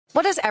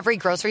What does every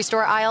grocery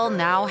store aisle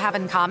now have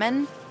in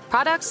common?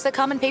 Products that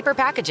come in paper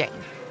packaging.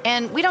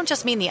 And we don't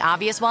just mean the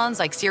obvious ones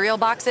like cereal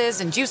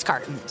boxes and juice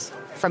cartons.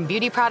 From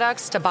beauty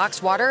products to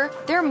boxed water,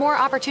 there are more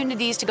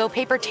opportunities to go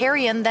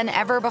papertarian than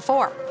ever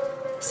before.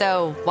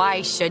 So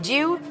why should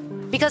you?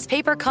 Because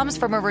paper comes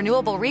from a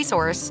renewable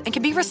resource and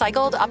can be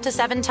recycled up to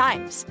 7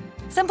 times.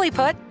 Simply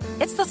put,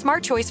 it's the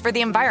smart choice for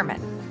the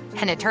environment.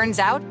 And it turns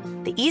out,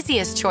 the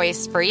easiest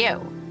choice for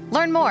you.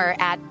 Learn more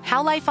at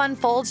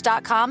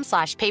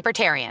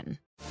howlifeunfolds.com/papertarian.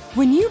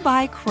 When you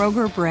buy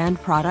Kroger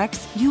brand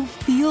products, you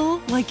feel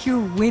like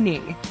you're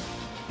winning.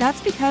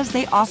 That's because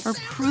they offer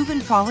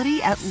proven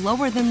quality at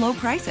lower than low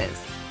prices.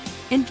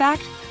 In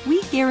fact,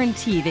 we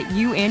guarantee that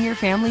you and your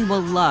family will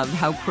love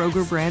how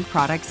Kroger brand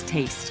products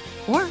taste,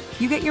 or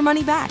you get your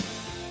money back.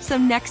 So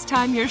next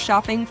time you're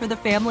shopping for the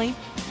family,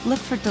 look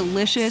for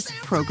delicious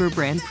Kroger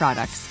brand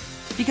products,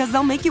 because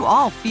they'll make you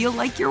all feel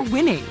like you're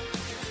winning.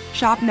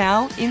 Shop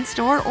now,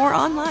 in-store, or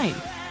online.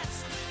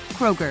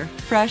 Kroger,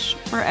 fresh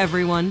for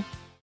everyone.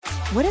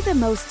 What do the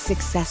most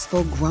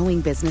successful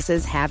growing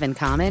businesses have in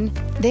common?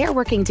 They're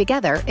working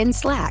together in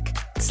Slack.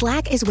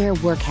 Slack is where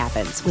work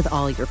happens with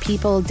all your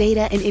people,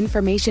 data, and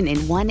information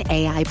in one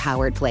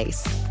AI-powered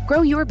place.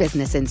 Grow your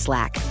business in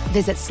Slack.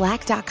 Visit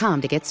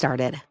slack.com to get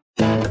started.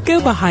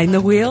 Go behind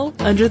the wheel,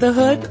 under the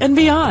hood, and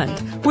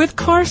beyond with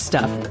Car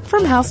Stuff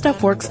from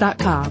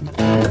HowStuffWorks.com.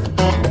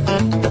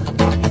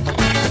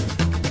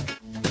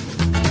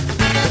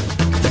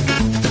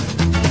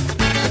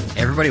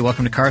 Everybody,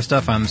 welcome to Car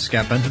Stuff. I'm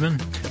Scott Benjamin.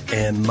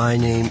 And my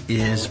name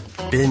is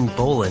Ben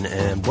Bolin.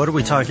 And what are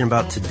we talking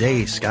about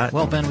today, Scott?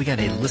 Well, Ben, we got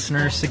a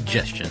listener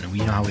suggestion. We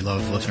know how we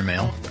love listener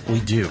mail. We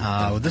do.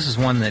 This is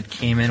one that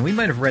came in. We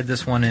might have read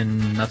this one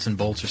in Nuts and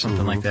Bolts or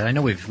something like that. I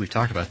know we've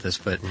talked about this,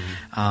 but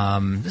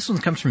this one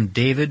comes from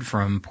David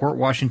from Port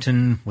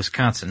Washington,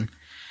 Wisconsin.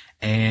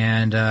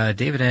 And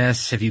David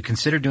asks, have you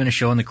considered doing a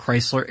show on the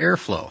Chrysler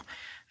Airflow?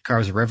 The car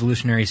was a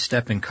revolutionary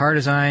step in car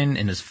design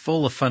and is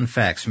full of fun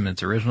facts from its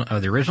the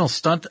original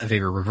stunt of a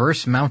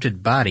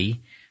reverse-mounted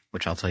body,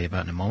 which I'll tell you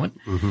about in a moment,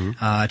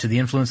 to the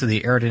influence of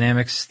the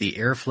aerodynamics. The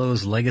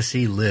Airflow's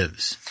legacy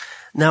lives.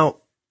 Now,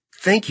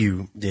 thank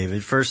you,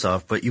 David, first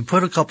off, but you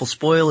put a couple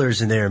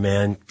spoilers in there,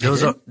 man.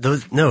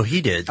 No,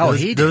 he did.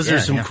 Those are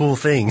some cool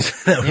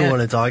things that we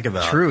want to talk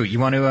about. True. You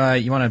want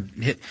to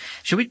hit,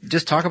 should we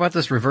just talk about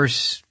this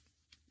reverse?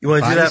 You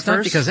want to do that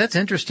first? Because that's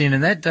interesting,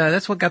 and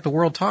that's what got the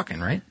world talking,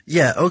 right?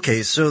 Yeah,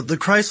 okay. So the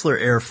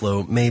Chrysler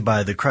Airflow, made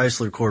by the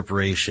Chrysler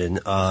Corporation,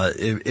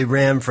 it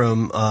ran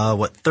from,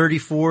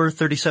 34,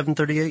 37,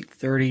 38?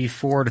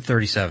 34 to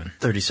 37.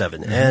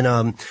 37.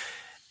 And,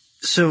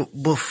 so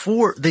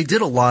before, they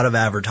did a lot of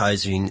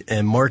advertising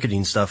and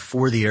marketing stuff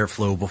for the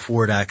Airflow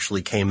before it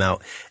actually came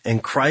out.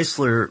 And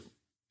Chrysler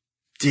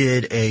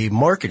did a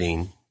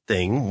marketing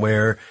thing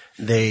where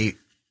they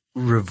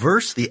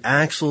reverse the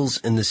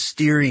axles and the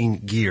steering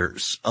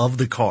gears of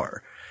the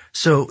car.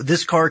 So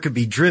this car could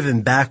be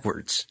driven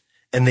backwards.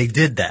 And they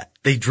did that.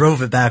 They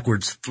drove it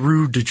backwards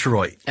through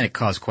Detroit. And it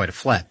caused quite a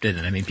flap,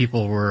 didn't it? I mean,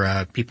 people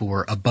were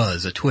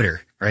abuzz at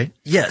Twitter, right?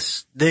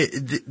 Yes.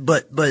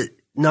 But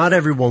not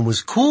everyone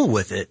was cool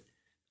with it,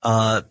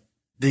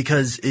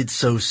 because it's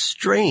so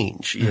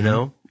strange, you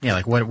know? Yeah.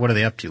 Like what are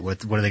they up to?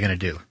 What are they going to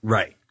do?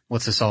 Right.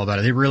 What's this all about?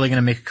 Are they really going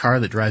to make a car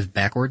that drives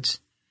backwards?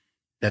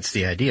 That's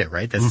the idea,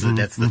 right? That's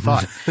the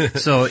thought.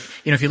 So,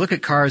 if you look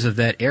at cars of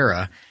that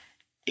era,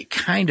 it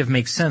kind of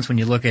makes sense when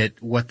you look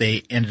at what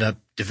they ended up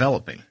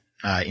developing,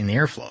 in the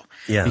Airflow.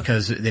 Yeah.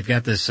 Because they've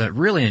got this,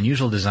 really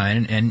unusual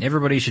design, and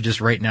everybody should just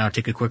right now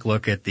take a quick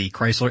look at the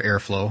Chrysler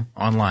Airflow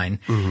online,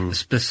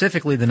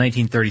 specifically the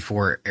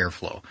 1934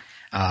 Airflow.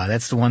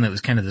 That's the one that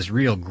was kind of this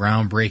real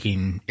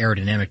groundbreaking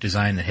aerodynamic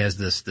design that has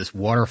this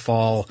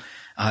waterfall.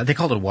 They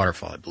called it a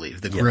waterfall, I believe.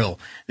 The grill.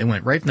 They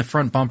went right in the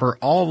front bumper,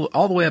 all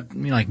the way up,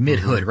 like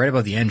mid-hood, right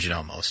above the engine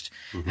almost.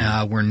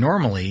 Where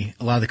normally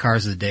a lot of the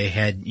cars of the day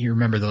had, you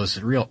remember those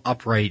real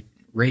upright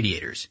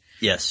radiators.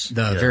 Yes.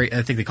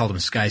 I think they called them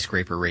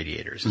skyscraper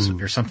radiators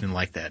or something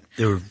like that.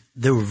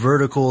 They were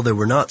vertical. They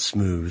were not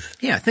smooth.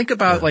 Yeah. Think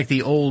about like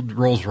the old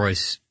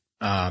Rolls-Royce,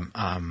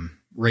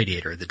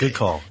 radiator. Good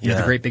call.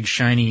 The great big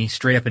shiny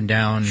straight up and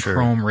down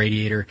chrome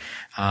radiator.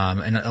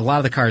 And a lot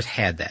of the cars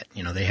had that,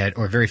 they had,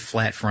 or very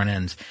flat front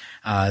ends.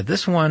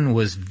 This one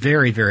was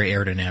very, very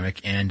aerodynamic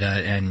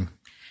and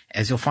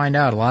as you'll find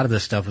out, a lot of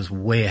this stuff was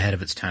way ahead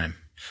of its time.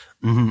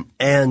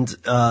 And,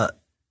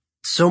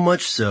 so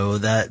much so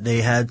that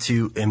they had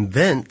to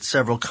invent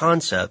several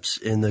concepts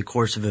in the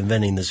course of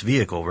inventing this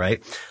vehicle,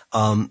 right?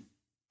 I'm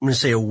going to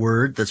say a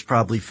word that's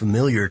probably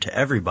familiar to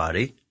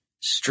everybody.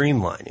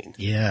 Streamlining.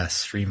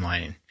 Yes,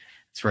 streamlining.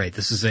 That's right.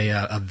 This is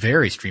a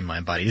very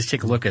streamlined body. Just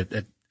take a look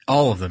at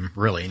all of them,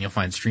 really, and you'll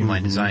find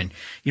streamlined design.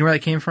 You know where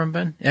that came from,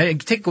 Ben?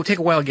 Take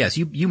a wild guess.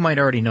 You might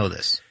already know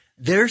this.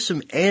 There's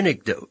some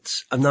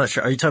anecdotes. I'm not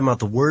sure. Are you talking about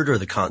the word or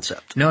the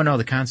concept? No,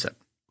 the concept.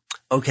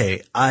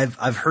 Okay.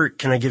 I've heard,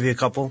 can I give you a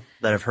couple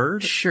that I've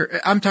heard? Sure.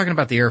 I'm talking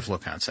about the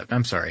Airflow concept.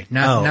 I'm sorry.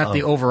 Not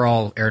the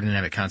overall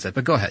aerodynamic concept,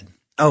 but go ahead.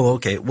 Oh,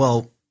 okay.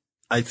 Well,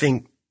 I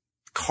think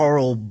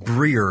Carl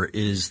Breer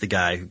is the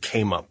guy who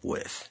came up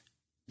with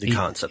the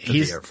concept of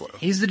the airflow.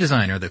 He's the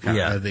designer of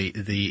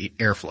the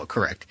airflow,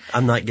 correct.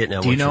 I'm not getting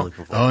at what you're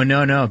looking for. Oh,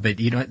 no, but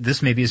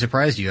this may be a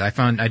surprise to you. I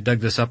dug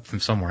this up from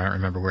somewhere. I don't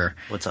remember where.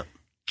 What's up?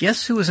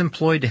 Guess who was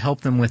employed to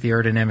help them with the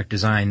aerodynamic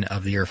design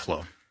of the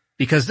airflow?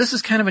 Because this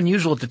is kind of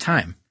unusual at the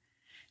time.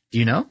 Do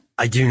you know?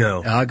 I do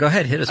know. Go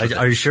ahead, hit us with it.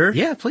 Are you sure?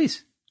 Yeah,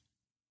 please.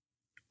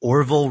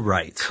 Orville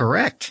Wright.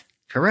 Correct.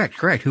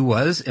 Who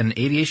was an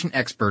aviation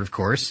expert, of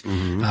course.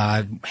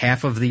 Mm-hmm.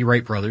 Half of the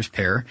Wright brothers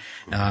pair.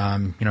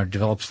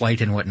 Developed flight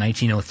in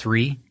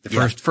 1903?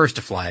 The first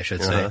to fly, I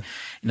should say,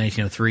 in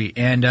 1903.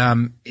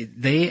 And,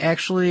 they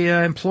actually,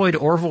 employed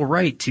Orville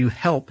Wright to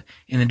help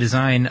in the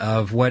design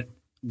of what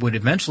would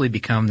eventually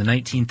become the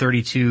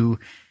 1932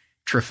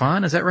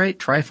 Trifon. Is that right?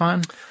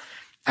 Trifon?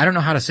 I don't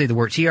know how to say the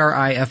word.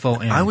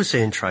 Trifon. I was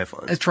saying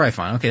Trifon. It's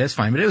Trifon. Okay, that's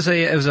fine. But it was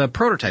a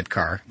prototype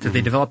car that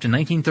they developed in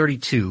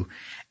 1932.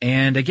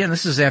 And again,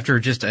 this is after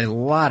just a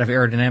lot of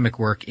aerodynamic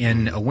work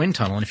in a wind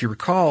tunnel. And if you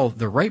recall,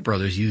 the Wright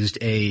brothers used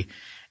a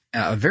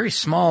very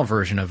small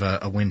version of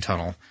a wind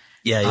tunnel.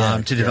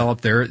 To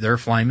develop their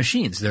flying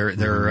machines,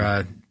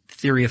 their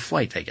theory of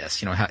flight, I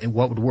guess.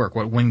 What would work,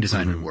 what wing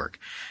design would work.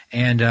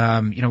 And,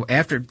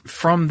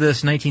 from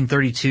this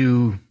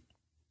 1932,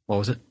 what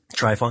was it?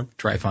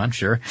 Trifon,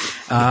 sure.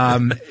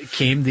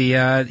 Came the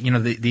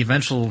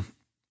eventual,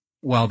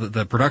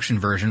 the production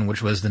version,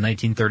 which was the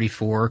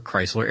 1934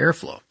 Chrysler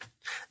Airflow.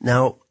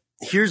 Now,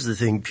 here's the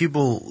thing.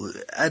 People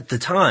at the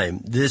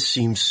time, this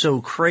seems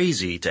so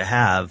crazy to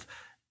have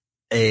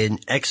an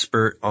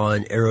expert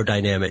on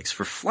aerodynamics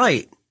for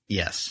flight.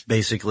 Yes.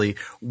 Basically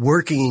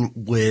working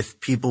with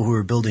people who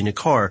are building a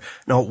car.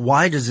 Now,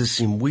 why does this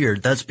seem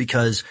weird? That's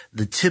because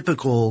the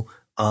typical,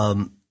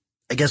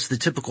 the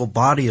typical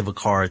body of a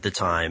car at the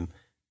time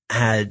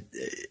had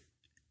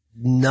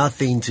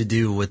nothing to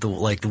do with the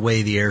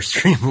way the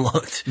Airstream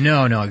looked.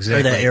 No,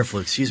 exactly. Or that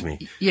Airflow, excuse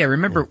me. Yeah,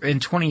 remember in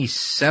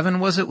 27,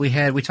 was it?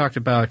 We talked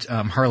about,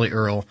 Harley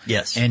Earl.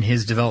 Yes. And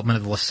his development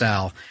of the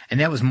LaSalle. And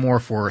that was more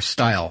for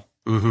style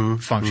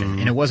function.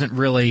 And it wasn't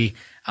really,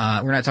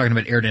 we're not talking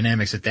about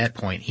aerodynamics at that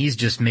point. He's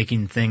just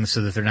making things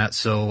so that they're not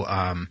so,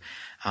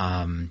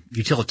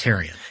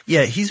 utilitarian.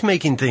 Yeah, he's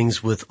making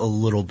things with a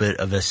little bit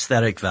of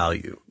aesthetic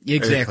value.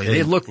 Exactly.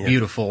 They looked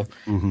beautiful,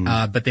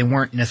 but they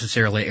weren't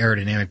necessarily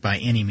aerodynamic by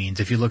any means.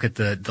 If you look at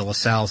the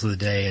LaSalles of the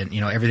day and,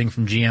 everything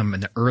from GM in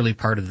the early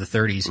part of the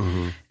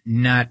 30s,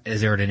 not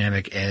as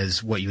aerodynamic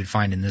as what you would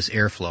find in this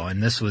Airflow.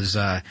 And this was,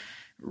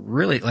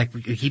 really, like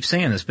we keep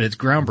saying this, but it's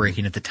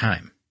groundbreaking at the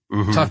time.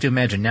 Tough to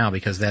imagine now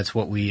because that's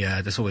what we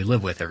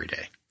live with every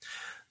day.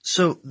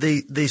 So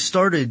they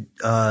started,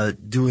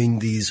 doing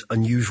these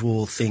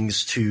unusual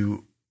things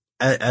to,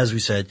 as we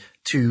said,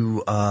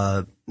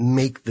 to,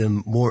 make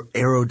them more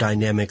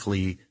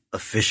aerodynamically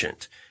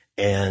efficient.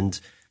 And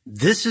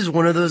this is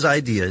one of those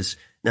ideas.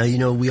 Now,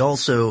 we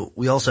also have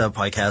a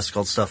podcast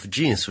called Stuff of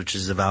Genius, which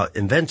is about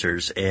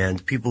inventors,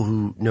 and people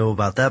who know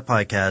about that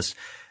podcast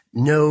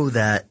know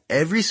that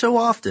every so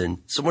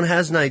often someone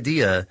has an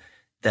idea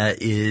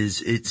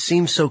it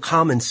seems so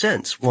common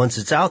sense once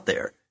it's out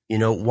there.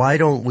 Why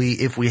don't we,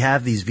 if we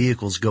have these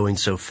vehicles going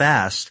so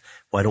fast,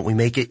 why don't we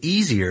make it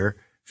easier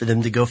for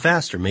them to go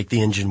faster, make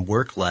the engine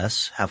work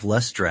less, have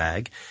less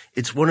drag?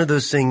 It's one of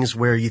those things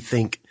where you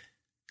think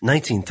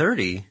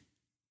 1920s,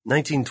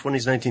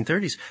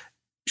 1930s,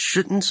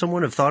 shouldn't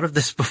someone have thought of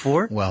this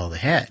before? Well, they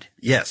had.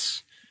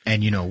 Yes.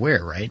 And you know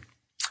where, right?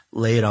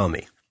 Lay it on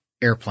me.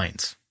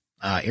 Airplanes.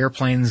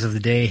 Airplanes of the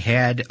day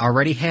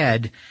already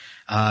had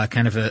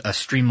kind of a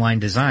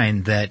streamlined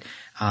design that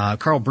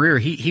Carl Breer,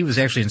 he was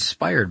actually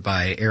inspired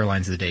by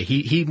airlines of the day.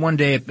 He one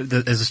day, as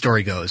the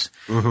story goes,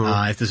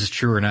 if this is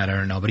true or not, I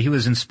don't know, but he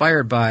was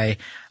inspired by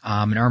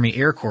an Army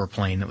Air Corps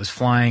plane that was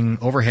flying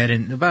overhead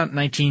in about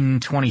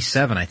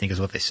 1927, I think is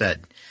what they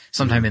said,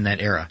 sometime in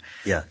that era.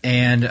 Yeah.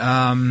 And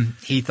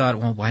he thought,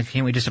 well, why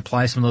can't we just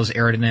apply some of those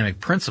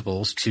aerodynamic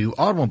principles to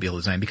automobile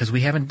design? Because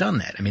we haven't done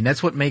that. I mean,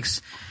 that's what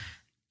makes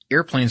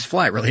airplanes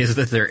fly, really, is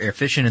that they're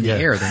efficient in the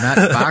air. They're not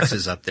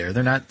boxes up there.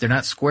 They're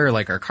not square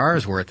like our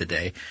cars were of the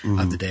day.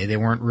 They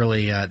weren't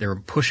really, they were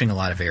pushing a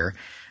lot of air.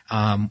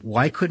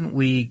 Why couldn't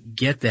we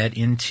get that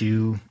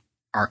into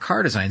our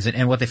car designs?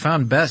 And what they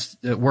found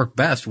worked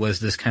best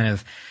was this kind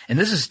of, and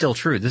this is still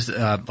true, this,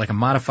 like a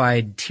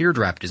modified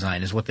teardrop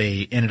design is what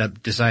they ended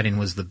up deciding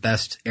was the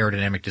best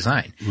aerodynamic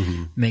design.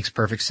 Makes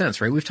perfect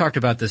sense, right? We've talked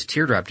about this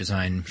teardrop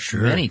design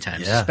many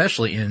times,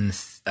 especially in,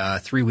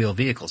 three-wheel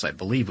vehicles. I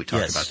believe we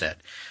talked about that.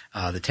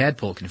 The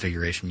Tadpole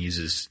configuration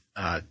uses,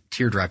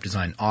 teardrop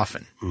design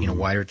often,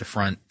 wider at the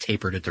front,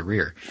 tapered at the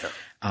rear.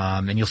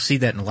 And you'll see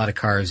that in a lot of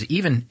cars.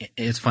 Even,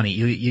 it's funny,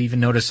 you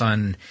even notice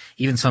on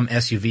even some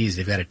SUVs,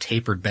 they've got a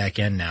tapered back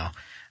end now,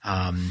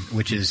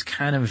 which is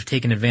kind of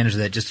taking advantage of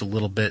that just a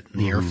little bit in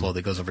the airflow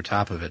that goes over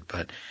top of it.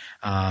 But,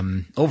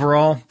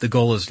 overall, the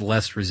goal is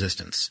less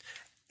resistance.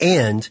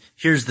 And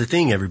here's the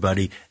thing,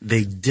 everybody.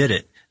 They did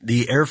it.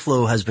 The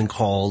Airflow has been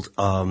called,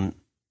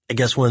 I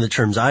guess one of the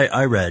terms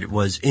I read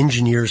was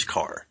engineer's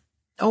car.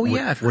 Oh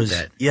yeah, I've heard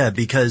that. Yeah,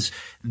 because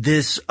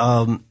this,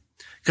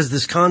 Because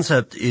this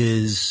concept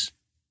is,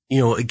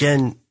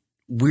 again,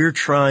 we're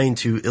trying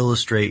to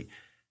illustrate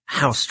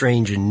how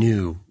strange and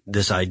new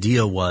this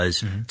idea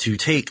was to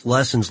take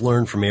lessons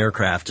learned from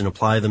aircraft and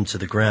apply them to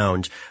the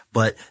ground.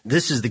 But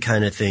this is the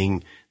kind of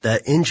thing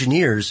that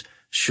engineers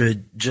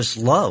should just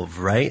love,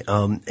 right?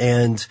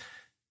 And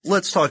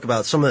let's talk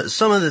about some of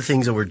the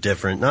things that were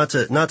different. Not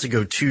to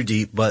go too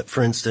deep, but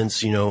for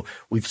instance,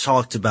 we've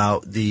talked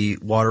about the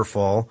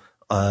waterfall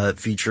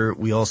feature.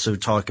 We also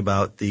talk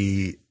about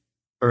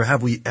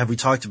have we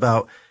talked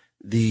about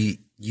the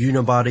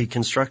unibody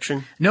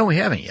construction? No, we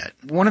haven't yet.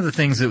 One of the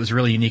things that was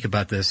really unique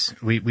about this,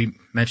 we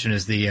mentioned,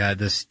 is the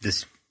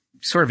this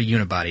sort of a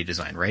unibody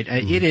design, right?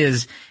 It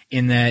is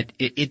in that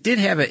it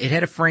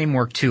had a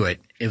framework to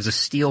it. It was a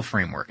steel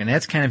framework, and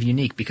that's kind of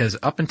unique because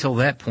up until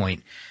that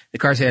point, the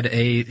cars had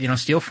a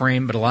steel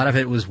frame, but a lot of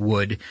it was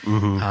wood.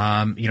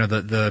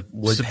 The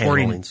wood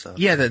supporting paneling stuff.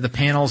 Yeah, the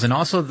panels, and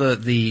also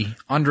the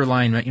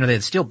underlying. They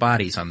had steel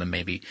bodies on them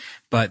maybe,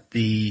 but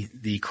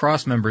the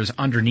cross members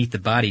underneath the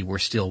body were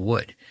still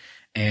wood.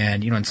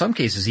 And, in some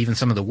cases, even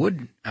some of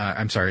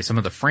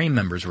the frame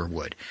members were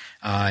wood.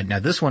 Now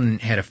this one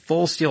had a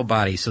full steel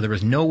body, so there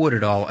was no wood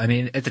at all. I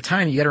mean, at the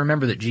time, you gotta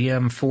remember that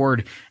GM,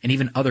 Ford, and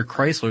even other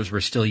Chryslers were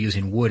still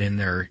using wood in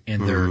their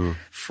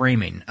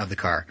framing of the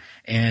car.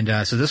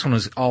 And, so this one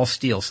was all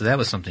steel, so that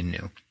was something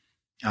new.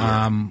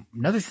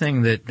 Another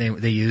thing that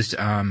they used,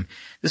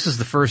 this is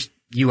the first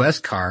U.S.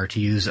 car to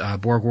use,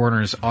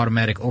 Borg-Warner's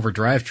automatic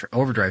overdrive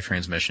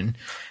transmission.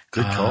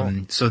 Good call.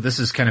 So this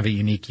is kind of a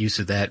unique use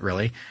of that,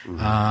 really.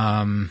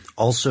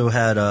 Also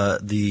had,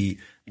 the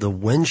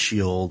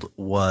windshield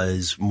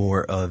was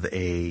more of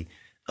a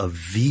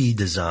V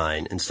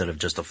design instead of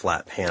just a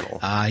flat panel.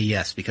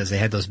 Yes, because they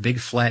had those big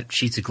flat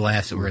sheets of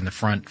glass that were in the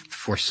front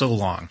for so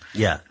long.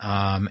 Yeah.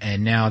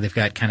 And now they've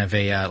got kind of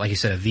a, like you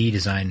said, a V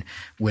design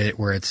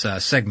where it's,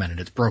 segmented.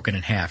 It's broken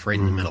in half right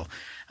in the middle.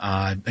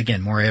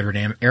 Again, more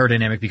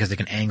aerodynamic because they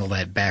can angle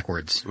that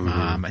backwards.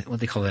 What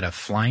they call it, a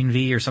flying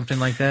V or something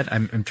like that.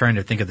 I'm trying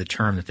to think of the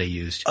term that they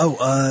used.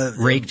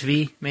 Raked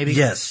V, maybe?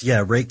 Yes,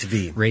 yeah, raked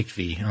V. Raked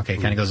V. Okay,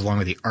 kind of goes along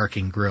with the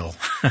arcing grill.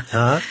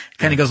 Kind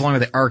of goes along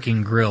with the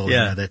arcing grill.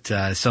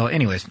 Yeah. So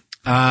anyways,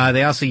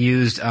 they also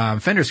used,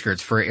 fender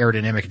skirts for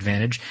aerodynamic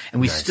advantage,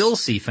 and we still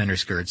see fender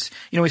skirts.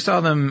 We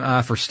saw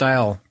them, for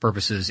style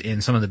purposes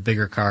in some of the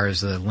bigger cars,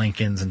 the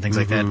Lincolns and things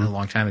like that a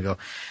long time ago.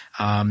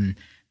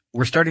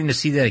 We're starting to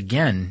see that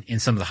again in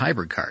some of the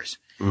hybrid cars.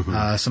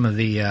 Some of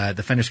the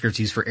fender skirts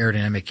used for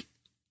aerodynamic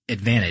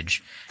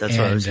advantage. That's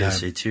what I was going to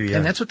say too, yeah.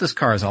 And that's what this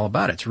car is all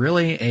about. It's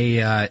really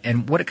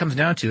and what it comes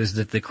down to is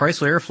that the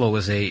Chrysler Airflow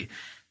was a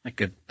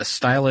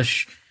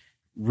stylish,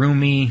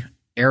 roomy,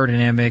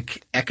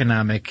 aerodynamic,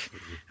 economic,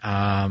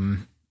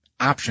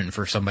 option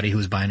for somebody who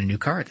was buying a new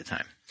car at the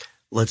time.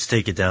 Let's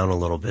take it down a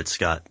little bit,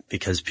 Scott,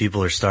 because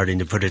people are starting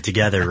to put it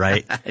together,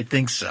 right? I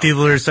think so.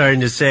 People are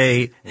starting to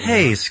say,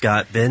 "Hey,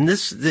 Scott, Ben,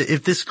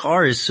 if this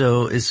car is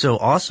so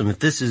awesome, if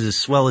this is as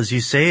swell as you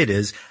say it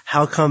is,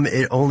 how come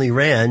it only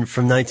ran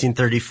from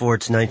 1934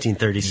 to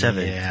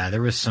 1937?" Yeah,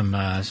 there was some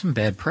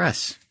bad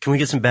press. Can we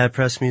get some bad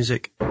press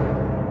music?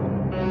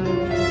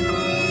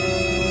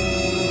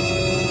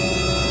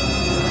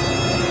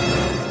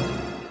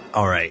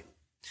 All right.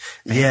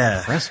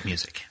 Bad press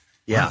music.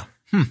 Yeah.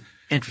 Wow.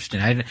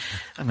 Interesting. I'm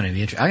going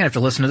to have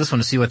to listen to this one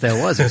to see what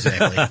that was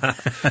exactly.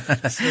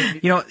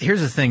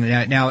 Here's the thing.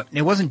 Now,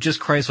 it wasn't just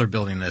Chrysler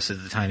building this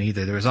at the time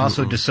either. There was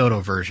also a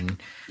DeSoto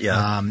version.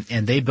 Yeah.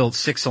 And they built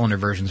 6-cylinder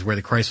versions where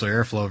the Chrysler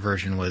Airflow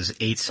version was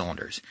 8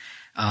 cylinders.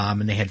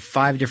 And they had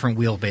 5 different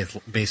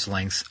wheelbase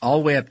lengths all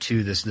the way up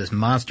to this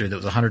monster that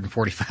was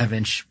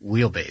 145-inch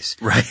wheelbase.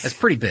 Right. That's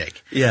pretty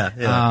big.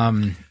 Yeah.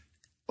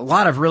 A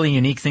lot of really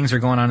unique things are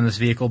going on in this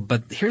vehicle,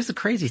 but here's the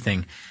crazy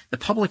thing. The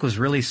public was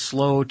really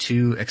slow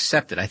to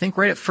accept it. I think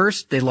right at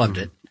first they loved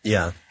it.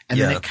 Yeah. And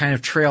then it kind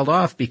of trailed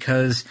off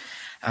because,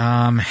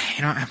 I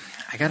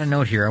got a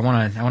note here. I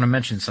want to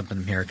mention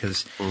something here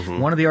because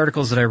one of the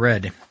articles that I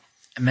read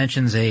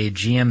mentions a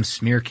GM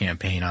smear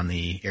campaign on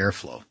the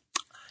Airflow.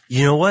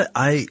 You know what?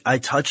 I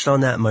touched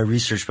on that in my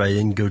research, but I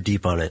didn't go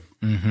deep on it.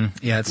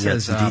 Yeah, it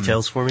says the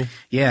details for me.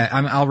 Yeah,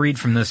 I'll read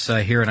from this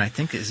here, and I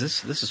think this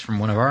is from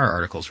one of our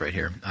articles right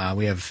here.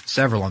 We have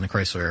several on the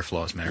Chrysler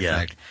Airflow, as a matter of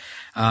fact.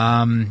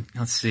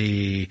 Let's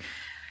see.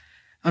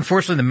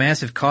 Unfortunately, the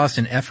massive cost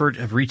and effort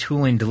of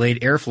retooling delayed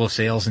Airflow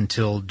sales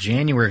until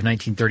January of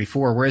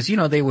 1934, whereas,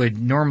 they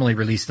would normally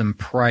release them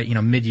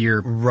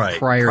mid-year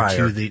prior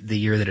to the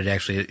year that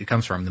it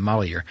comes from, the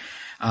model year.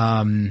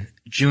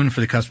 June for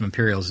the Custom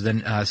Imperials.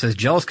 Then says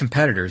jealous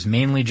competitors,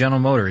 mainly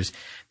General Motors,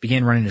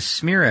 began running a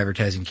smear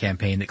advertising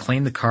campaign that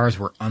claimed the cars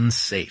were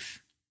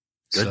unsafe.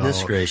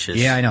 Goodness gracious.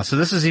 Yeah, I know. So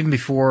this is even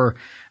before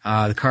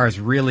the cars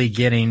really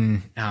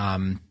getting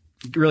out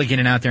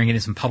there and getting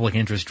some public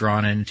interest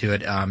drawn into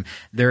it.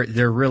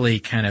 They're really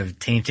kind of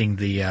tainting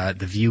the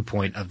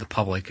viewpoint of the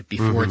public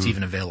before it's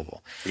even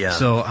available. Yeah.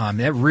 So,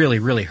 that really,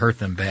 really hurt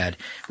them bad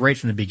right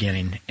from the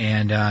beginning.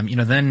 And,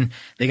 then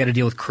they got to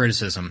deal with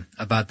criticism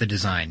about the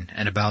design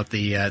and about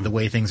the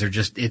way things are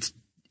just, it's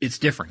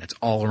different. It's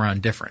all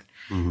around different.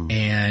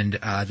 And,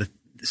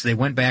 so they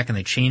went back and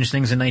they changed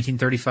things in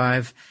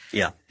 1935.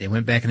 Yeah. They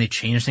went back and they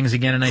changed things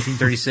again in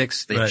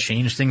 1936. They Right.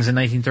 changed things in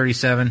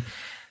 1937.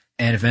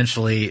 And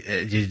eventually,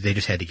 they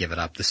just had to give it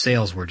up. The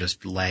sales were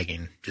just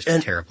lagging just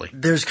And terribly.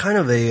 There's kind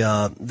of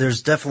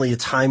there's definitely a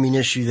timing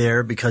issue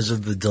there because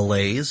of the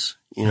delays.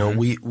 You know,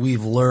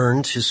 we've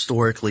learned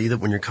historically that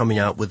when you're coming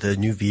out with a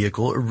new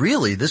vehicle, or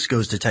really this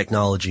goes to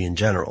technology in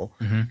general,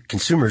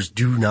 consumers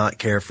do not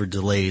care for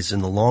delays.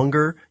 And the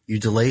longer you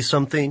delay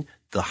something,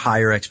 the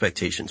higher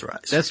expectations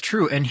rise. That's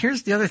true. And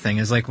here's the other thing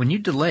is like when you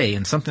delay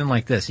in something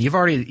like this, you've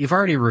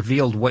already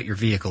revealed what your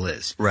vehicle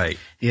is. Right.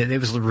 It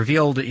was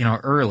revealed,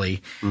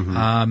 early.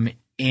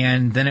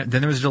 And then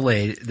there was a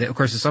delay. Of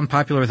course, it's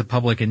unpopular with the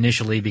public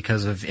initially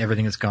because of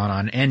everything that's gone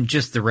on and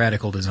just the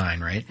radical design,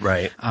 right?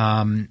 Right.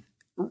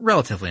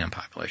 Relatively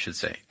unpopular, I should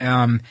say.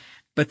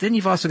 But then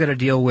you've also got to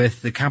deal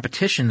with the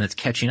competition that's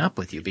catching up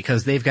with you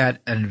because they've got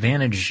an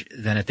advantage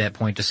then at that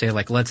point to say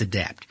like, let's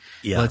adapt.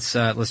 Yeah.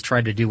 Let's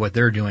try to do what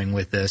they're doing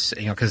with this,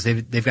 cause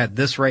they've got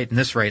this right and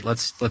this right.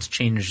 Let's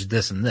change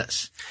this and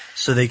this.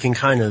 So they can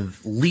kind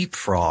of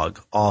leapfrog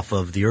off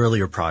of the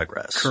earlier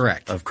progress.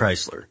 Correct. Of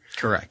Chrysler.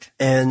 Correct.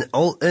 And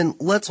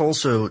let's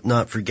also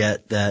not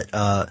forget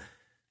that,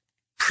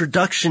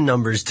 production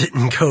numbers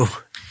didn't go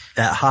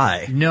that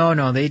high.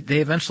 No, they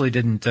eventually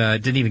didn't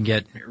even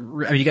get,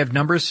 you got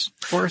numbers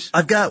for us?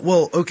 I've got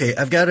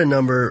a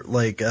number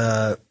like,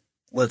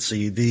 let's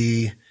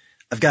see,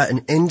 I've got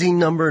an ending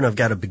number and I've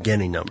got a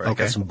beginning number. I've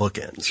Okay. got some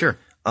bookends. Sure.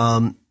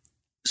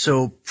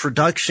 So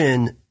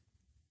production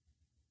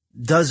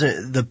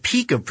the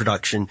peak of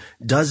production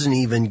doesn't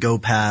even go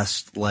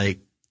past like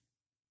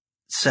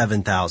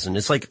 7,000.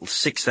 It's like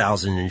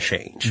 6,000 and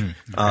change,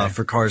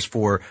 for cars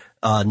for,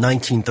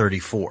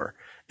 1934.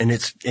 And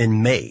it's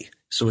in May.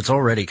 So it's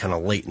already kind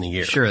of late in the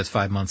year. Sure. It's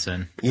 5 months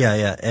in.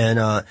 Yeah.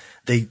 And,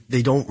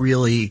 they don't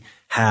really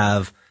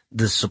have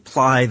the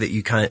supply that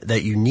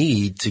you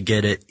need to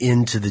get it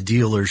into the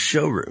dealer's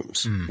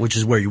showrooms, which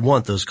is where you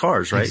want those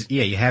cars, right?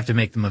 Yeah. You have to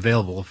make them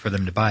available for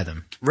them to buy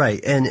them.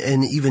 Right. And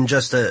even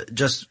just to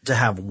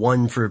have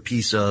one for a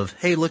piece of,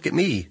 hey, look at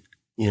me,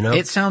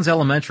 It sounds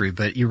elementary,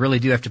 but you really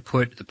do have to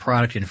put the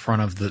product in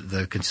front of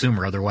the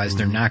consumer. Otherwise,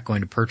 they're not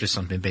going to purchase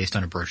something based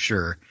on a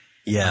brochure.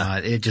 Yeah.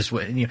 It just,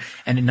 and in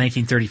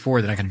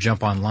 1934, they're not going to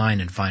jump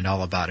online and find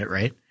all about it,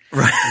 right?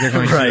 Right. They're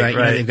going right.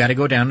 to, they've got to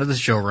go down to the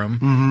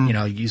showroom,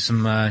 use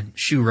some,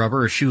 shoe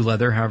rubber or shoe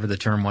leather, however the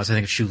term was. I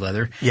think it's shoe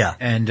leather. Yeah.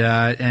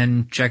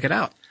 And check it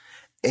out.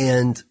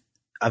 And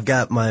I've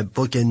got my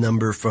bookend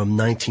number from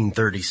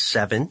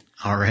 1937.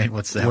 All right.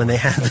 What's that?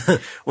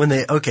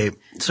 Okay.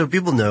 So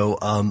people know,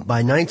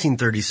 by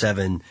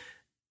 1937,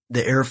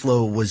 the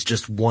Airflow was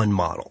just one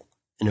model,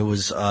 and it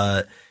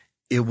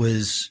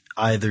was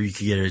either you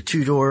could get a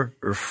 2-door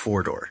or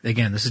 4-door.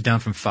 Again, this is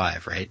down from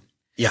 5, right?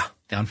 Yeah.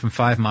 Down from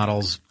 5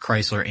 models,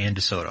 Chrysler and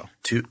DeSoto.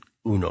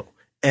 Uno.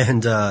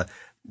 And,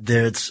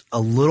 there's a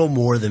little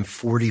more than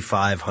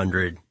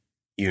 4,500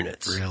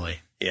 units. Really?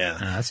 Yeah.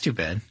 That's too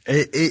bad.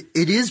 It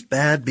is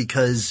bad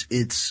because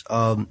it's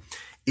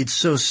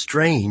so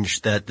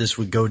strange that this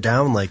would go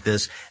down like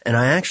this. And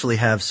I actually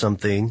have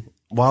something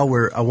I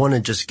want to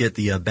just get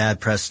the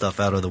bad press stuff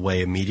out of the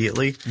way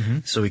immediately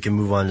so we can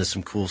move on to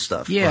some cool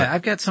stuff. Yeah.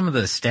 I've got some of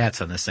the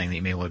stats on this thing that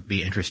you may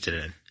be interested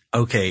in.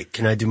 Okay.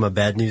 Can I do my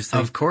bad news thing?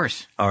 Of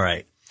course. All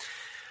right.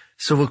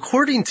 So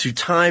according to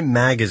Time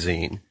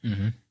magazine,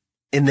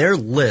 in their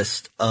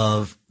list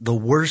of the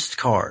worst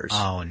cars.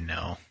 Oh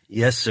no.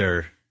 Yes,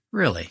 sir.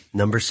 Really?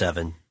 Number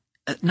 7.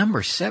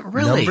 Number 7?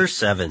 Really? Number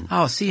 7.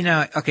 Oh, see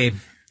now, okay.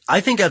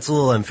 I think that's a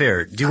little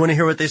unfair. Do you want to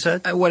hear what they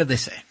said? What did they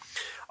say?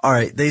 All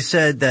right. They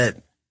said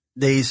that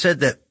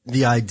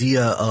the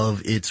idea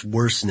of its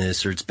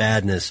worstness or its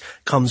badness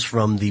comes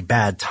from the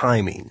bad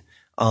timing.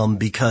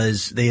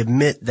 Because they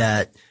admit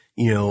that,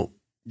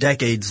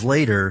 decades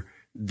later,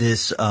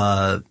 these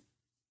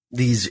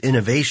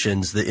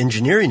innovations, the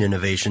engineering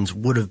innovations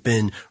would have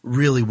been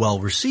really well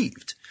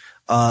received.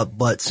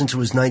 But since it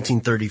was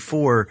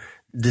 1934,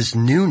 this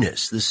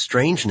newness, this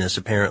strangeness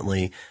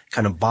apparently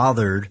kind of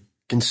bothered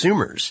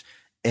consumers.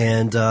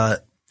 And,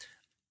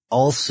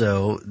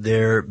 also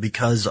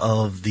because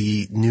of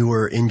the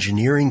newer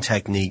engineering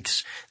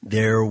techniques,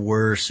 there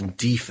were some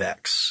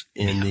defects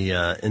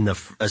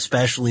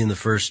especially in the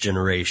first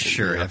generation.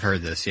 Sure. I've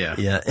heard this. Yeah.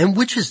 Yeah. And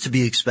which is to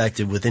be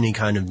expected with any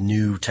kind of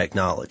new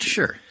technology.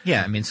 Sure.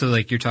 Yeah. I mean, so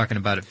like you're talking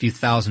about a few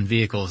thousand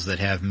vehicles that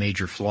have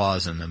major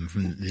flaws in them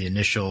from the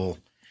initial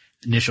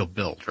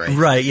build, right?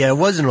 Right. Yeah. It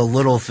wasn't a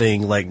little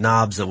thing like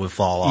knobs that would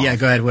fall off. Yeah.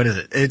 Go ahead. What is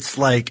it? It's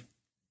like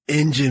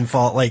engine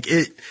fall, like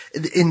it,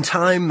 in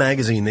Time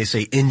magazine, they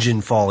say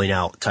engine falling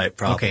out type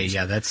problems. Okay.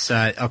 Yeah. That's,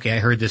 okay. I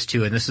heard this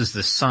too. And this is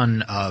the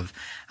son of,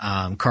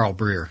 Carl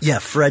Breer. Yeah.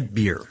 Fred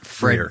Breer.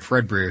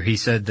 Fred Breer. He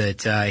said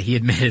that, he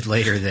admitted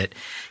later that,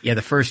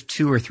 the first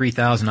 2,000 or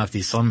 3,000 off the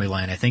assembly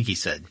line, I think he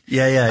said.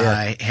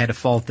 Yeah. Had a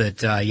fault that,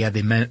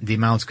 the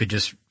mounts could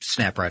just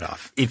snap right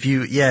off.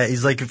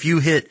 He's like, if you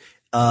hit,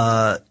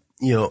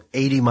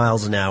 80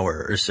 miles an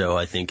hour or so,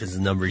 I think is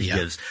the number he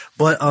gives.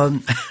 But,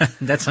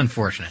 that's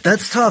unfortunate.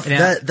 That's tough.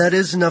 Now, that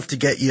is enough to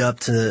get you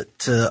up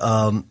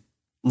to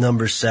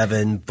number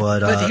 7,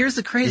 but here's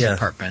the crazy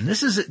part, Ben.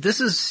 This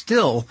is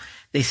still,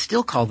 they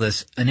still call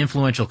this an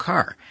influential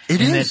car.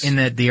 In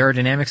that the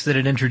aerodynamics that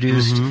it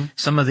introduced,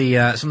 some of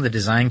the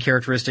design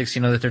characteristics,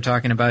 that they're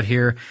talking about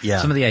here,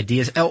 some of the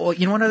ideas. Oh,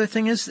 well, one other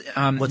thing is,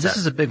 this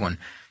is a big one.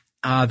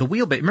 The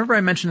wheelbase. Remember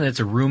I mentioned that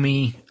it's a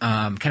roomy,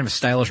 kind of a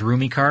stylish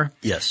roomy car?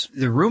 Yes.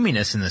 The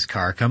roominess in this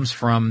car comes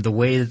from the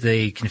way that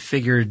they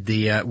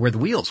configured where the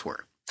wheels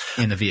were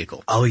in the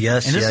vehicle. Oh,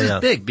 yes. And this is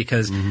big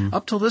because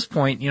up till this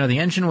point, the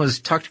engine was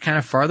tucked kind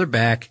of farther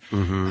back.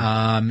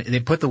 They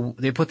put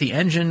the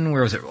engine,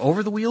 where was it,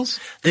 over the wheels?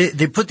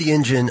 They put the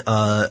engine,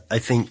 I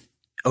think,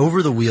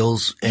 over the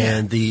wheels,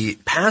 and the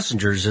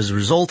passengers as a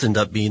result end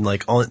up being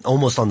like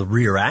almost on the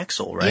rear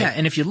axle, right? Yeah,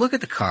 and if you look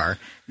at the car,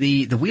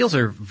 the wheels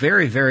are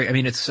very, very, I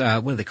mean, it's,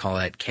 what do they call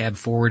that? Cab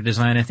forward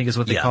design, I think is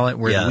what they call it,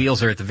 where the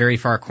wheels are at the very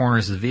far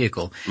corners of the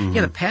vehicle.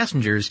 Yeah, the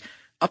passengers,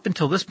 up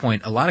until this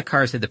point, a lot of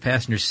cars had the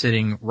passengers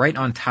sitting right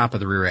on top of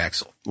the rear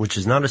axle. Which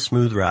is not a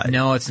smooth ride.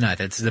 No, it's not.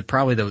 It's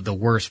probably the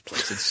worst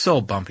place. It's so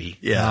bumpy.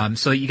 Yeah.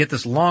 So you get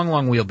this long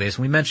wheelbase.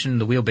 We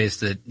mentioned the wheelbase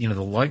that,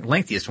 the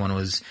lengthiest one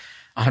was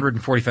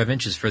 145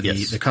 inches for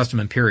the Custom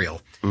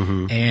Imperial.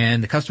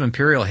 And the Custom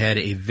Imperial had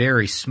a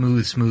very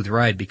smooth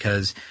ride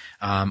because,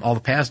 all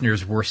the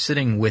passengers were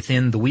sitting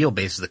within the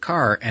wheelbase of the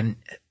car. And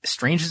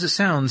strange as it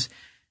sounds,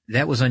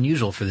 that was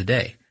unusual for the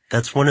day.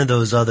 That's one of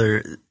those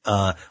other,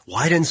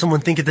 why didn't someone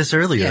think of this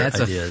earlier? Yeah,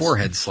 it's ideas. A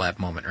forehead slap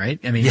moment, right?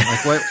 I mean,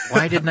 like,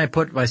 why didn't I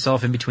put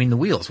myself in between the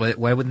wheels? Why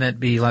wouldn't that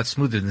be a lot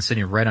smoother than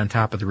sitting right on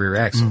top of the rear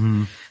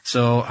axle?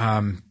 So,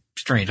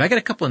 strange. I got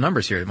a couple of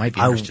numbers here that might be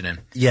interested in.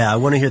 Yeah, I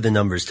want to hear the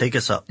numbers. Take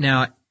us up.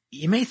 Now,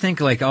 you may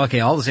think like, okay,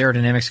 all this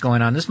aerodynamics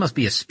going on, this must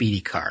be a speedy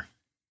car,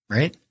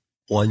 right?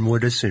 One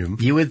would assume.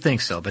 You would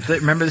think so, but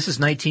remember this is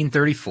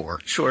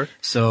 1934. Sure.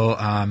 So,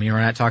 we're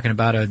not talking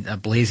about a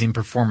blazing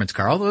performance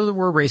car, although there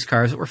were race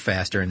cars that were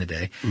faster in the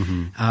day.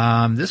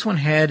 This one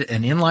had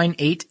an inline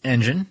 8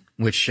 engine,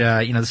 which,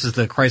 this is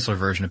the Chrysler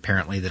version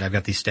apparently that I've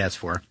got these stats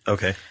for.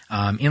 Okay.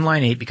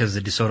 Inline 8 because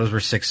the DeSotos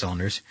were 6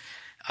 cylinders.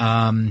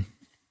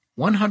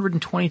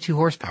 122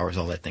 horsepower is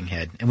all that thing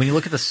had. And when you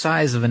look at the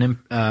size of an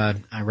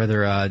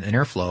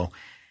airflow,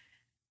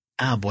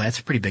 oh boy, that's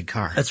a pretty big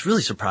car. That's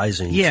really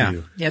surprising. Yeah.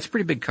 Too. Yeah, it's a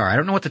pretty big car. I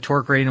don't know what the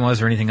torque rating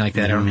was or anything like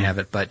that. I don't have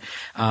it, but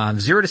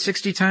 0 to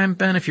 60 time,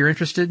 Ben, if you're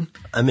interested.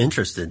 I'm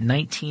interested.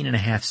 19 and a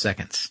half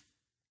seconds.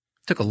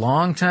 Took a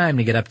long time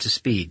to get up to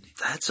speed.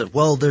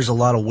 There's a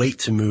lot of weight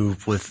to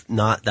move with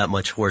not that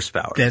much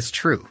horsepower. That's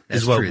true.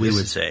 That's is what true. we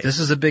would say. This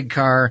is a big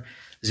car.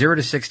 0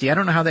 to 60. I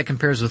don't know how that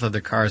compares with other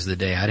cars of the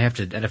day. I'd have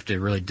to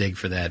really dig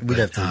for that. We'd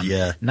have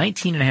to,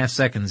 19 and a half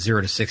seconds,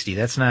 0 to 60.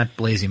 That's not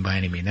blazing by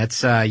any means.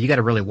 That's, you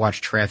gotta really watch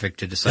traffic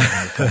to decide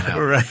when you're pulling out.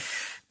 Right.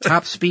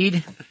 Top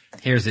speed.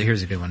 Here's a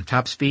good one.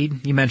 Top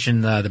speed. You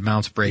mentioned, the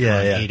bounce brake on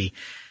 80.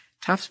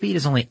 Top speed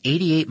is only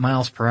 88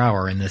 miles per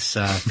hour in this,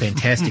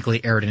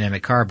 fantastically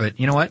aerodynamic car, but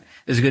you know what?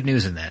 There's good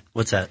news in that.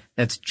 What's that?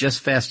 That's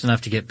just fast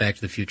enough to get Back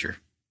to the Future.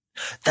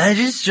 That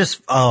is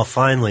just,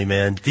 finally,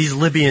 man. These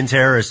Libyan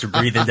terrorists are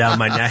breathing down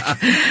my neck.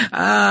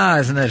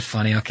 Isn't that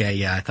funny? Okay,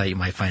 yeah, I thought you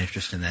might find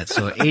interest in that.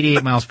 So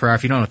 88 miles per hour.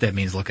 If you don't know what that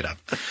means, look it up.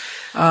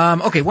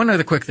 Okay, one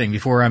other quick thing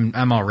before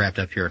I'm all wrapped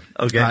up here.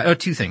 Okay.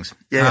 Two things.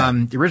 Yeah.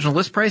 The original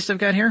list price I've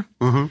got here,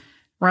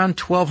 around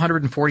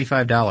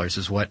 $1,245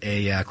 is what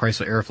a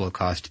Chrysler Airflow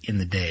cost in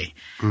the day.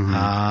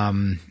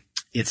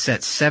 It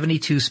set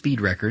 72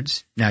 speed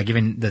records. Now,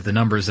 given that the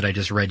numbers that I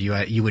just read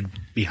you would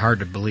be hard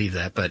to believe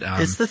that, but,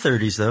 it's the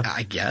 30s though.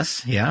 I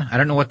guess, yeah. I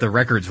don't know what the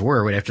records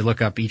were. We'd have to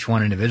look up each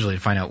one individually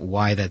to find out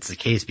why that's the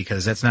case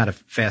because that's not a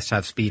fast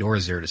top speed or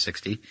 0 to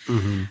 60.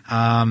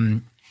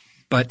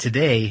 But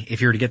today, if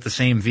you were to get the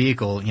same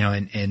vehicle,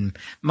 in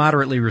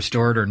moderately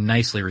restored or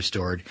nicely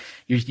restored,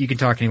 you can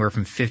talk anywhere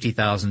from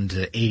 50,000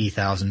 to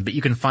 80,000, but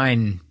you can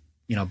find,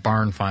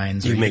 barn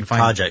finds. You can make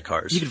project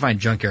cars. You can find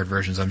junkyard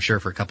versions, I'm sure,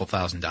 for a couple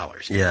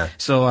 $1,000s. Yeah.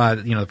 So,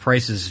 the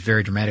price is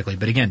vary dramatically.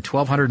 But again,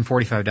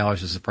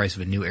 $1,245 is the price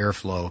of a new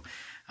Airflow.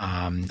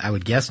 I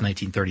would guess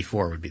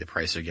 1934 would be the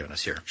price they're giving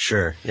us here.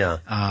 Sure, yeah.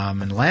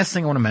 And the last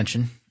thing I want to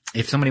mention,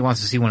 if somebody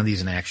wants to see one of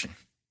these in action,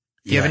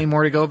 do you have any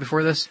more to go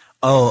before this?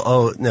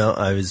 Oh, no,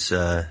 I was,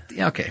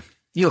 Yeah, okay.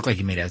 You look like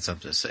you may have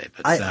something to say,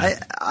 but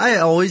I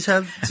always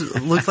have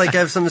look like I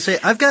have something to say.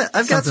 I've got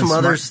some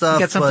other stuff. You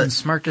got something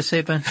smart to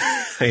say, Ben?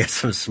 I got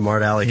some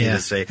smart alecky to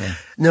say. Yeah.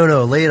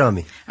 No, lay it on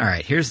me. All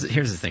right, here's the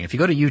thing. If you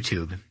go to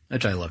YouTube,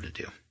 which I love to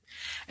do,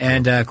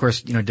 and of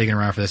course, digging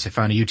around for this, I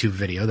found a YouTube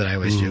video that I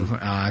always do.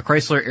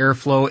 Chrysler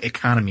Airflow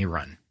Economy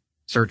Run.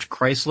 Search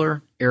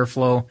Chrysler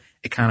Airflow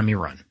Economy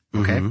Run.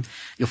 Okay.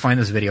 You'll find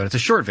this video. It's a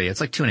short video. It's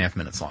like 2.5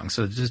 minutes long.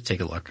 So just take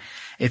a look.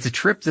 It's a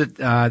trip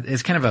that,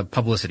 is kind of a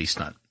publicity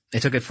stunt. They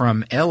took it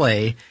from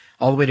LA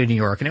all the way to New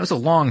York, and it was a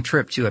long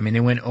trip too. I mean, they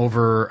went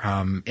over,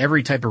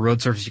 every type of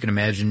road surface you can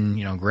imagine,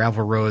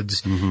 gravel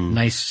roads,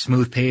 nice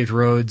smooth paved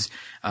roads.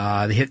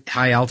 They hit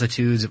high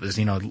altitudes. It was,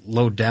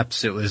 low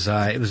depths. It was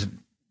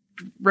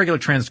regular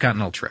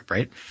transcontinental trip,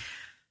 right?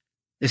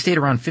 They stayed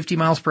around 50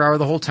 miles per hour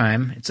the whole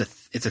time. It's a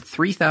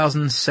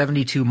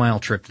 3,072 mile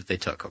trip that they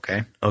took.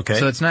 Okay. Okay.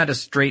 So it's not a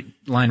straight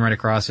line right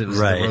across. It was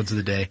Right. the roads of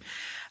the day.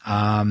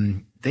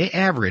 They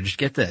averaged,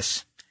 get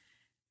this,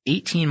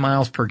 18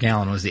 miles per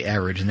gallon was the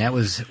average, and that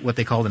was what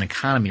they called an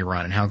economy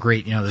run, and how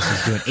great, this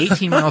is doing.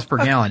 18 miles per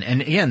gallon.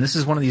 And again, this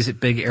is one of these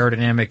big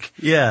aerodynamic,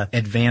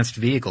 advanced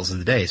vehicles of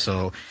the day.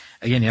 So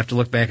again, you have to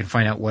look back and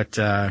find out what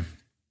they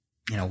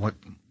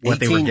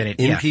were getting.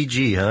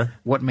 MPG, huh?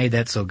 What made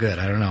that so good?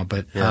 I don't know,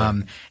 but,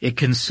 it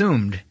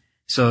consumed,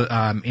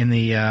 in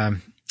the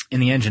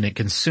engine, it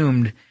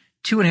consumed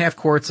 2.5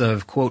 quarts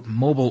of, quote,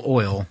 mobile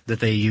oil that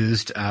they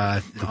used,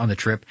 on the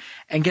trip.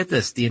 And get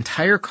this, the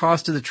entire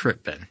cost of the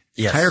trip, Ben.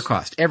 Yes. Entire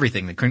cost,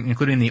 everything,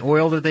 including the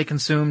oil that they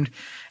consumed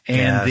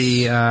and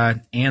the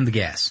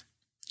gas.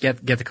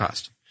 Get the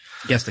cost.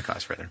 Guess the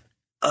cost, rather.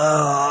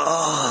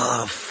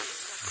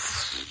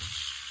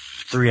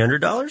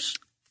 $300?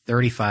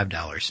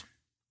 $35.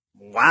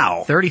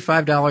 Wow.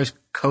 $35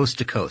 coast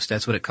to coast.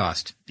 That's what it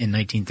cost in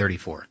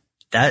 1934.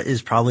 That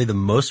is probably the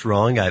most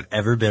wrong I've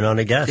ever been on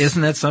a guess.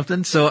 Isn't that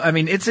something? So, I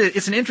mean, it's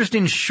an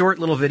interesting short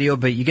little video,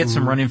 but you get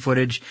some running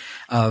footage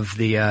of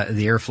the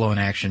airflow in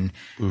action.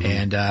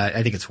 And,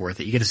 I think it's worth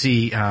it. You get to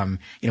see,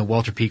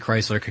 Walter P.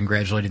 Chrysler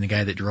congratulating the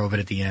guy that drove it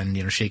at the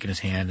end, shaking his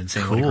hand and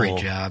saying what a great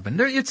job. And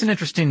it's an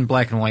interesting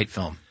black and white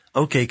film.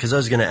 Okay. Cause I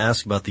was going to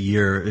ask about the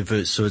year.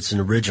 So it's an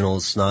original.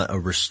 It's not a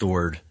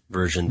restored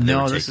version.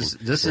 No, this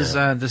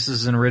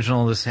is an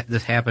original. This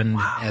happened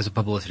as a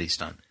publicity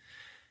stunt.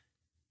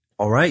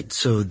 All right.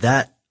 So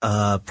that,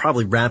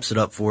 probably wraps it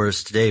up for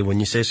us today.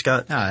 When you say,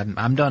 Scott?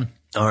 I'm done.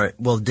 All right.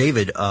 Well,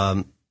 David,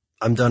 I'm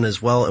done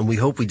as well. And we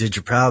hope we did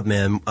you proud,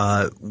 man.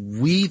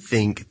 We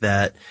think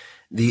that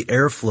the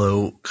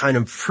airflow kind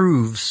of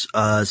proves,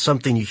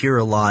 something you hear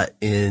a lot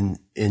in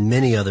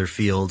many other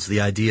fields,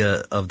 the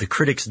idea of the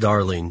critic's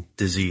darling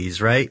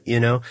disease, right?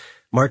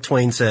 Mark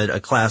Twain said a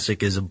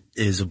classic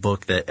is a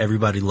book that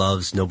everybody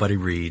loves, nobody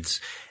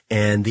reads.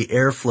 And the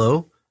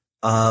airflow,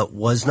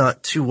 was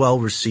not too well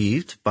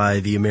received by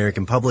the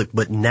American public.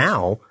 But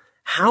now,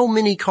 how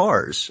many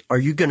cars are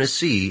you going to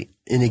see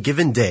in a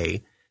given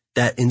day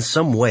that in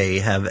some way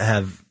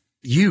have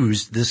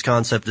used this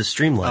concept of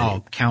streamlining?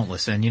 Oh,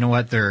 countless. And you know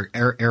what? There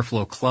are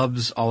airflow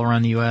clubs all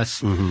around the U.S.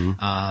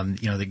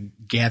 The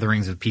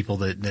gatherings of people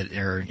that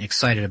are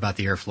excited about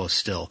the airflow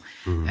still.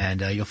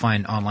 And you'll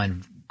find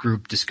online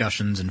group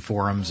discussions and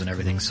forums and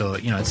everything. So,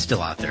 it's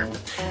still out there.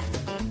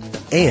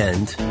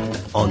 And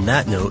on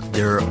that note,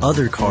 there are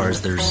other cars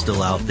that are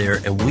still out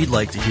there, and we'd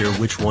like to hear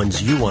which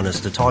ones you want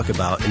us to talk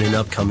about in an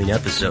upcoming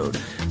episode.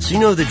 So you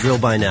know the drill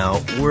by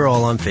now. We're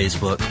all on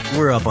Facebook.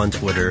 We're up on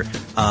Twitter.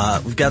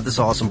 We've got this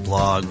awesome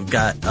blog. We've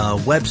got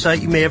a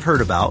website you may have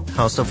heard about,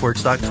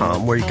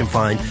 howstuffworks.com, where you can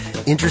find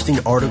interesting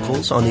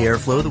articles on the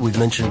airflow that we've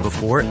mentioned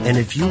before. And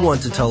if you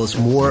want to tell us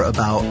more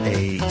about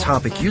a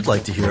topic you'd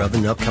like to hear of in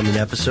an upcoming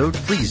episode,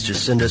 please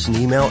just send us an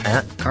email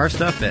at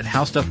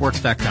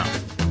carstuff@howstuffworks.com.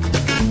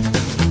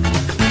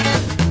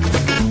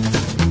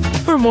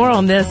 For more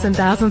on this and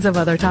thousands of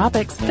other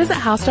topics, visit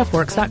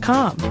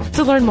howstuffworks.com.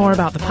 To learn more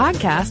about the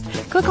podcast,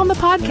 click on the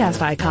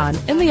podcast icon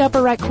in the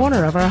upper right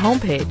corner of our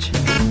homepage.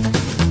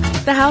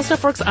 The How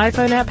Stuff Works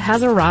iPhone app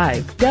has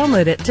arrived.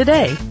 Download it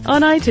today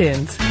on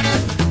iTunes.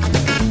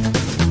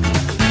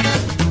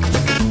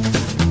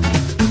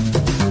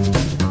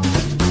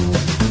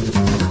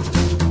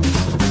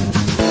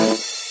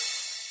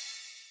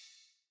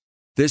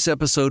 This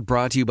episode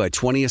brought to you by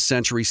 20th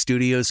Century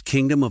Studios'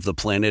 Kingdom of the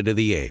Planet of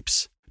the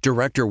Apes.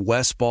 Director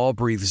Wes Ball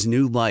breathes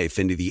new life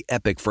into the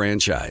epic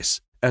franchise.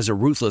 As a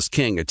ruthless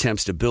king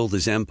attempts to build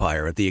his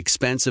empire at the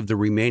expense of the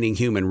remaining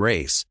human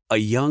race, a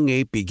young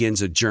ape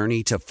begins a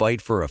journey to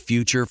fight for a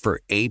future for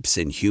apes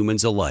and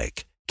humans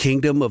alike.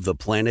 Kingdom of the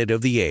Planet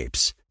of the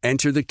Apes.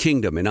 Enter the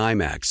kingdom in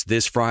IMAX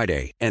this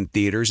Friday and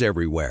theaters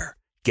everywhere.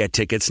 Get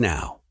tickets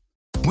now.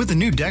 With the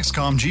new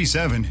Dexcom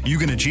G7, you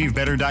can achieve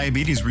better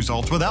diabetes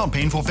results without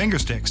painful finger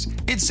sticks.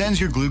 It sends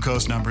your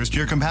glucose numbers to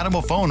your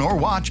compatible phone or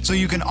watch so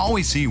you can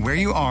always see where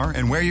you are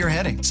and where you're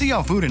heading. See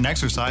how food and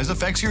exercise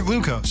affects your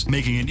glucose,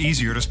 making it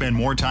easier to spend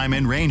more time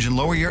in range and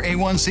lower your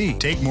A1C.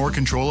 Take more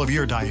control of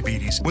your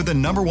diabetes with the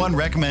 #1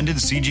 recommended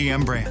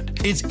CGM brand.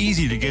 It's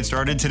easy to get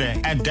started today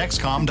at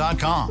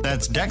Dexcom.com.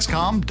 That's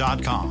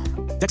Dexcom.com.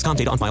 Dexcom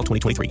data on file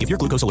 2023. If your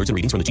glucose alerts and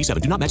readings from the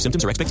G7 do not match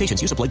symptoms or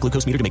expectations, use a blood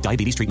glucose meter to make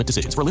diabetes treatment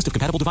decisions. For a list of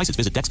compatible devices,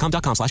 visit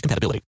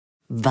Dexcom.com/compatibility.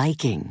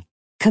 Viking,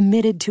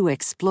 committed to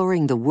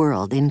exploring the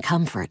world in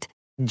comfort.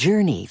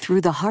 Journey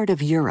through the heart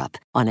of Europe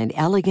on an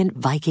elegant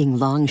Viking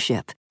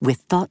longship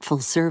with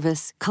thoughtful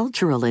service,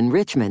 cultural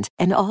enrichment,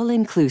 and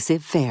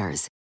all-inclusive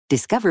fares.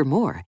 Discover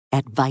more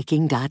at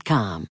Viking.com.